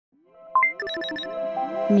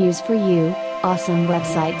Muse for you, awesome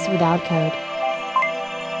websites without code.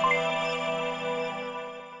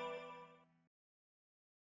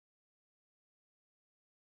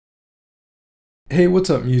 Hey, what's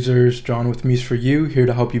up users? John with Muse for You, here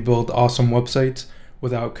to help you build awesome websites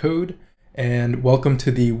without code. And welcome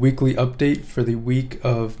to the weekly update for the week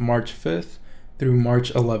of March 5th through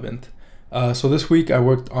March 11th. So this week I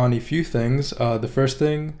worked on a few things. The first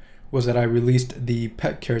thing was that I released the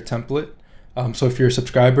pet care template. So if you're a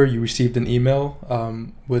subscriber, you received an email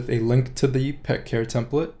with a link to the pet care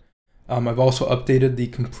template. I've also updated the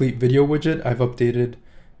complete video widget. I've updated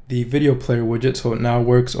the video player widget so it now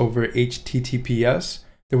works over HTTPS.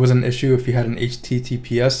 There was an issue if you had an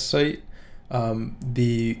HTTPS site,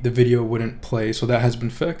 the video wouldn't play, so that has been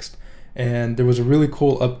fixed. And there was a really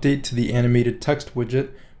cool update to the animated text widget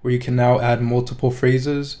where you can now add multiple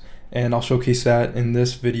phrases, and I'll showcase that in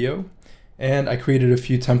this video. And I created a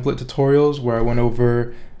few template tutorials where I went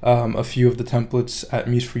over a few of the templates at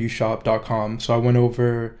museforyoushop.com. So I went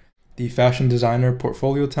over the fashion designer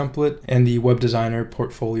portfolio template and the web designer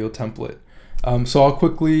portfolio template. So I'll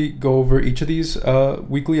quickly go over each of these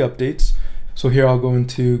weekly updates. So here I'll go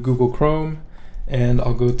into Google Chrome and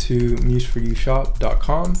I'll go to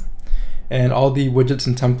museforyoushop.com. And all the widgets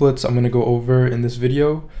and templates I'm going to go over in this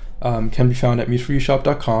video can be found at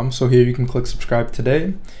museforyoushop.com. So here you can click subscribe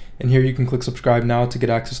today, and here you can click subscribe now to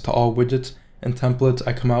get access to all widgets and templates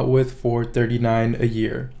I come out with for $39 a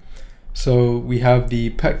year. So we have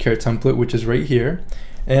the pet care template, which is right here,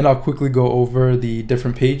 and I'll quickly go over the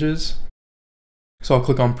different pages. So I'll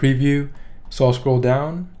click on preview, so I'll scroll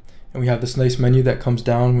down, and we have this nice menu that comes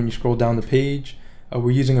down when you scroll down the page.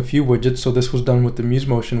 We're using a few widgets, so this was done with the Muse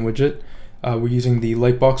Motion widget. We're using the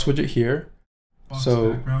Lightbox widget here,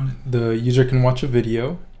 so the user can watch a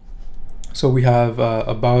video. So we have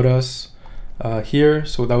About Us here,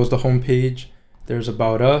 so that was the home page. There's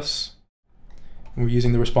About Us. We're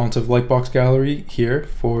using the responsive Lightbox gallery here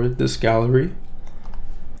for this gallery.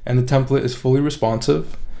 And the template is fully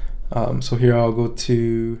responsive. So here I'll go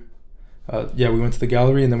to, we went to the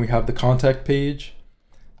gallery, and then we have the contact page.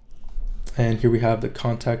 And here we have the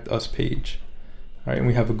Contact Us page. All right, and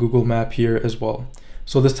we have a Google map here as well.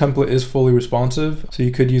 So this template is fully responsive. So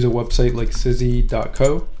you could use a website like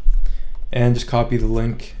sizzy.co and just copy the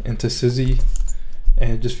link into Sizzy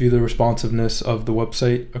and just view the responsiveness of the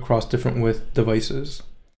website across different width devices.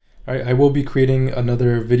 All right, I will be creating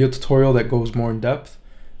another video tutorial that goes more in depth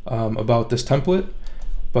about this template,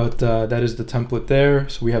 but that is the template there.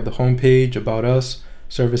 So we have the home page, About Us,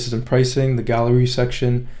 services and pricing, the gallery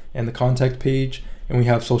section, and the contact page, and we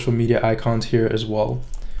have social media icons here as well.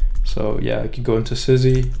 So yeah, I could go into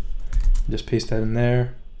Sizzy, just paste that in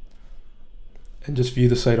there, and just view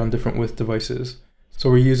the site on different width devices. So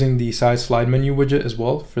we're using the size slide menu widget as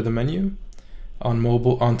well for the menu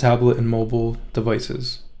on tablet and mobile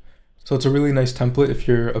devices. So it's a really nice template if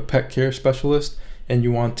you're a pet care specialist and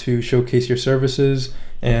you want to showcase your services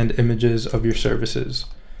and images of your services.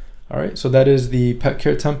 All right, so that is the pet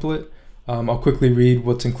care template. I'll quickly read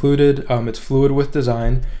what's included. It's fluid with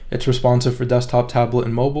design. It's responsive for desktop, tablet,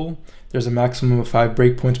 and mobile. There's a maximum of 5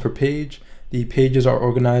 breakpoints per page. The pages are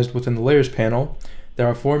organized within the layers panel. There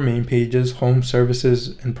are 4 main pages: home,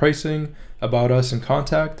 services, and pricing, About Us, and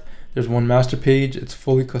contact. There's 1 master page. It's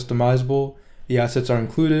fully customizable. The assets are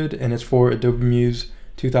included, and it's for Adobe Muse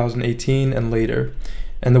 2018 and later.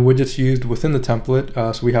 And the widgets used within the template,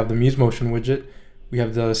 so we have the Muse Motion widget, we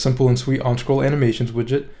have the simple and sweet on-scroll animations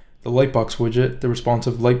widget, the Lightbox widget, the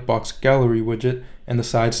responsive Lightbox gallery widget, and the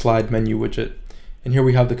side slide menu widget. And here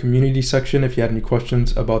we have the community section if you had any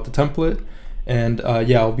questions about the template. And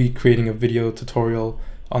I'll be creating a video tutorial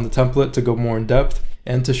on the template to go more in depth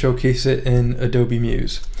and to showcase it in Adobe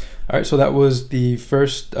Muse. All right, so that was the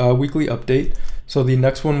first weekly update. So the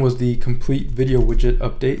next one was the complete video widget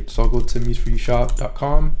update. So I'll go to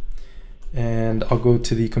museforyoushop.com and I'll go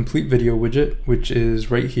to the complete video widget, which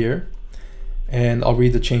is right here. And I'll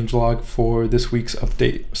read the changelog for this week's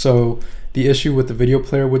update. So the issue with the video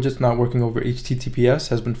player widgets not working over HTTPS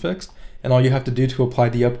has been fixed, and all you have to do to apply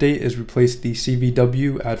the update is replace the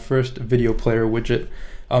CVW at first video player widget.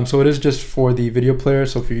 So it is just for the video player,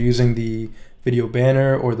 so if you're using the video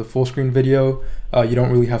banner or the full screen video, you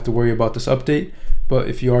don't really have to worry about this update. But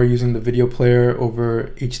if you are using the video player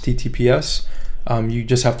over HTTPS, you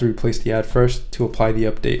just have to replace the add first to apply the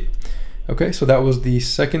update. Okay, so that was the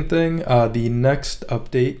second thing. The next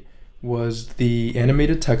update was the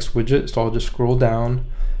animated text widget. So I'll just scroll down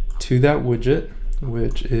to that widget,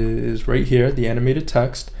 which is right here, the animated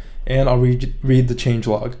text, and I'll read the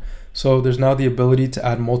changelog. So there's now the ability to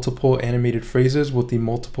add multiple animated phrases with the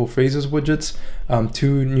multiple phrases widgets.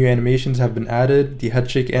 2 new animations have been added, the head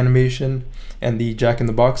shake animation and the Jack in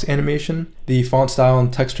the Box animation. The font style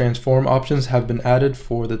and text transform options have been added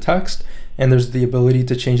for the text, and there's the ability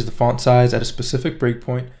to change the font size at a specific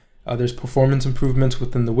breakpoint. There's performance improvements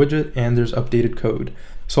within the widget, and there's updated code.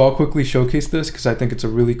 So I'll quickly showcase this because I think it's a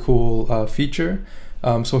really cool feature.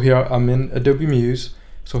 So here I'm in Adobe Muse.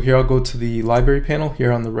 So here I'll go to the library panel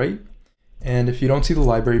here on the right. And if you don't see the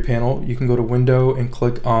library panel, you can go to Window and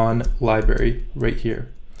click on Library right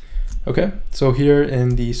here. Okay, so here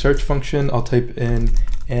in the search function, I'll type in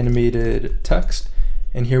animated text.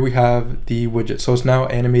 And here we have the widget. So it's now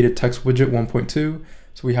animated text widget 1.2.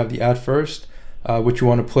 So we have the add first, which you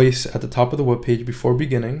want to place at the top of the web page before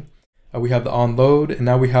beginning. We have the on load, and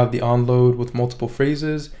now we have the on load with multiple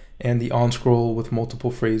phrases and the on scroll with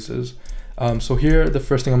multiple phrases. So here, the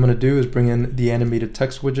first thing I'm going to do is bring in the animated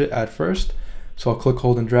text widget add first. So I'll click,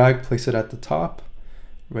 hold, and drag, place it at the top,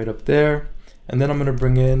 right up there. And then I'm going to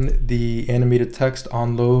bring in the animated text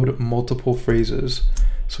on load multiple phrases.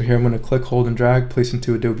 So here I'm going to click, hold, and drag, place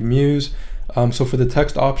into Adobe Muse. So for the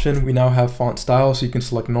text option, we now have font style, so you can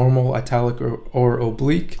select normal, italic, or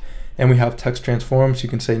oblique. And we have text transform, so you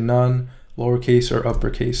can say none, lowercase, or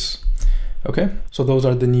uppercase. Okay, so those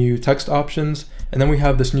are the new text options. And then we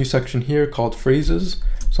have this new section here called phrases.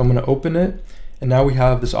 So I'm going to open it. And now we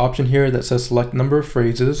have this option here that says select number of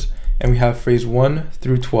phrases. And we have phrase 1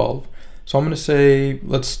 through 12. So I'm going to say,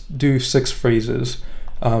 let's do 6 phrases.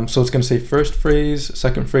 So it's going to say first phrase,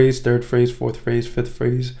 second phrase, third phrase, fourth phrase, fifth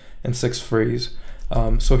phrase, and sixth phrase.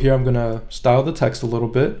 So here I'm going to style the text a little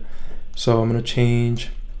bit. So I'm going to change,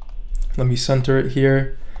 let me center it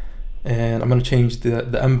here. And I'm going to change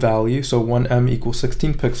the M value. So 1M equals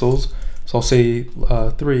 16 pixels. So I'll say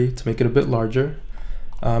 3 to make it a bit larger.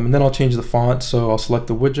 And then I'll change the font. So I'll select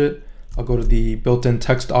the widget. I'll go to the built-in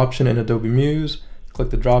text option in Adobe Muse, click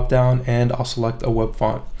the drop down, and I'll select a web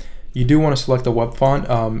font. You do want to select a web font.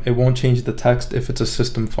 It won't change the text if it's a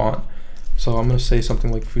system font. So I'm going to say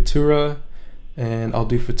something like Futura, and I'll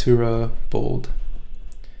do Futura bold.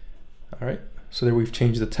 All right, so there we've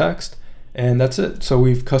changed the text. And that's it. So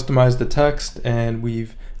we've customized the text and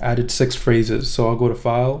we've added 6 phrases. So I'll go to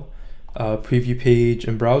File, Preview Page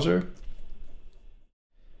in Browser.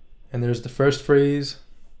 And there's the first phrase.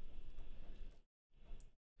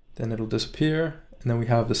 Then it'll disappear. And then we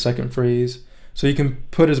have the second phrase. So you can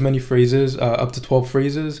put as many phrases, up to 12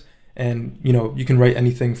 phrases. And you can write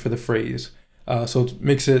anything for the phrase. So it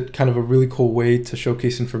makes it kind of a really cool way to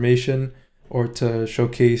showcase information, or to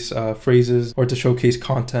showcase phrases, or to showcase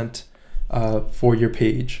content for your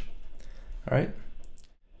page. All right,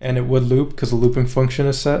 and it would loop because the looping function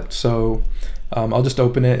is set. So I'll just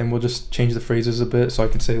open it and we'll just change the phrases a bit. So I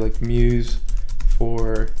can say like Muse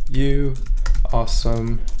for you,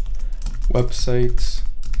 awesome websites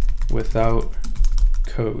without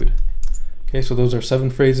code. Okay, so those are 7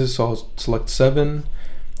 phrases. So I'll select 7,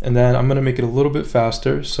 and then I'm gonna make it a little bit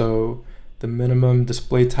faster. So the minimum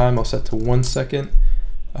display time I'll set to 1 second.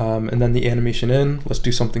 And then the animation in, let's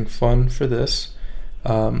do something fun for this.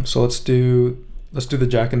 So let's do the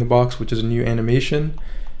Jack in the Box, which is a new animation,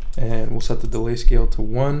 and we'll set the delay scale to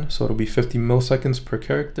 1, so it'll be 50 milliseconds per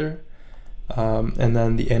character. And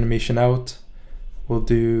then the animation out, we'll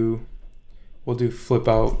do flip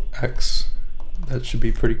out X. That should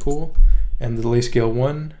be pretty cool. And the delay scale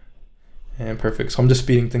 1, and perfect. So I'm just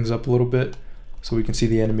speeding things up a little bit so we can see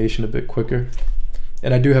the animation a bit quicker.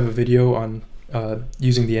 And I do have a video on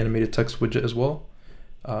using the animated text widget as well.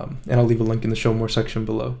 And I'll leave a link in the show more section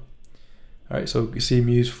below. All right, so you see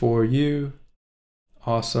Muse for you,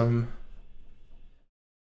 awesome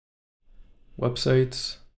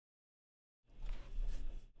websites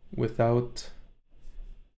without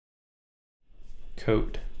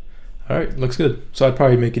code. All right, looks good. So I'd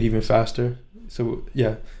probably make it even faster. So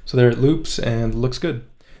yeah, so there it loops and looks good.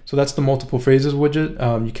 So that's the multiple phrases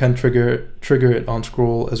widget. You can trigger it on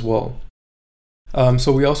scroll as well.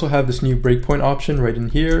 So we also have this new breakpoint option right in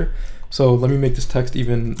here. So let me make this text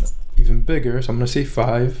even bigger. So I'm going to say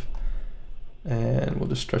 5, and we'll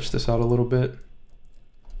just stretch this out a little bit,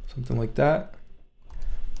 something like that.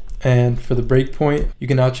 And for the breakpoint, you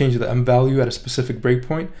can now change the M value at a specific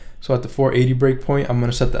breakpoint. So at the 480 breakpoint, I'm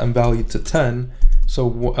going to set the M value to 10.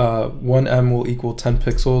 So 1M will equal 10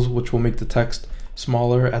 pixels, which will make the text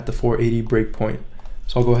smaller at the 480 breakpoint.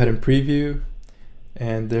 So I'll go ahead and preview.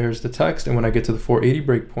 And there's the text, and when I get to the 480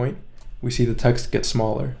 breakpoint, we see the text get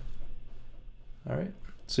smaller. All right,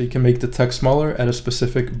 so you can make the text smaller at a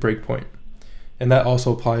specific breakpoint. And that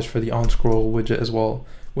also applies for the on-scroll widget as well.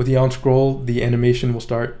 With the on-scroll, the animation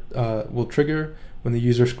will trigger when the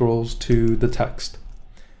user scrolls to the text.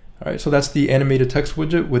 All right, so that's the animated text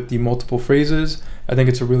widget with the multiple phrases. I think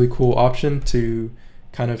it's a really cool option to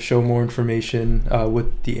kind of show more information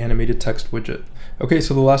with the animated text widget. Okay,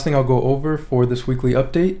 so the last thing I'll go over for this weekly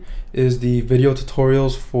update is the video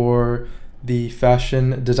tutorials for the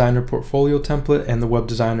fashion designer portfolio template and the web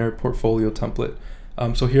designer portfolio template.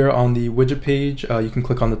 So here on the widget page, you can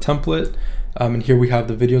click on the template, and here we have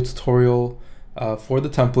the video tutorial for the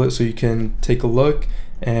template, so you can take a look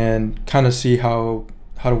and kind of see how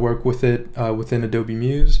to work with it within Adobe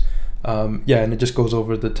Muse. And it just goes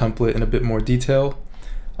over the template in a bit more detail.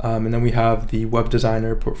 And then we have the web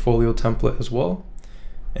designer portfolio template as well.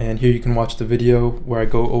 And here you can watch the video where I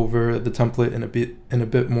go over the template in a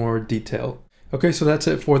bit more detail. Okay, so that's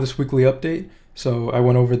it for this weekly update. So I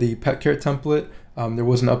went over the pet care template. There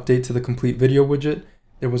was an update to the complete video widget.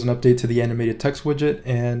 There was an update to the animated text widget,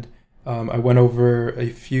 and I went over a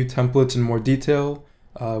few templates in more detail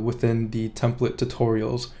within the template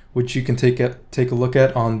tutorials, which you can take a look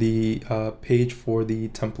at on the page for the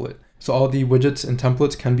template. So all the widgets and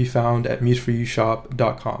templates can be found at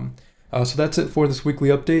museforyoushop.com. So that's it for this weekly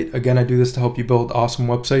update. Again, I do this to help you build awesome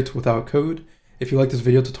websites without code. If you like this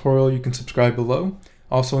video tutorial, you can subscribe below.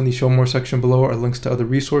 Also in the show more section below are links to other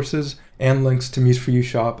resources and links to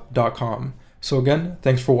museforyoushop.com. So again,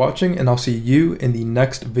 thanks for watching, and I'll see you in the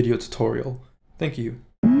next video tutorial. Thank you.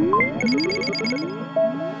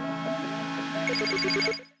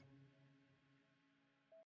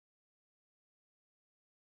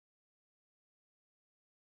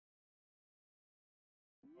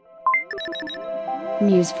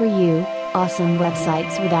 Muse for You, awesome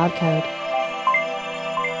websites without code.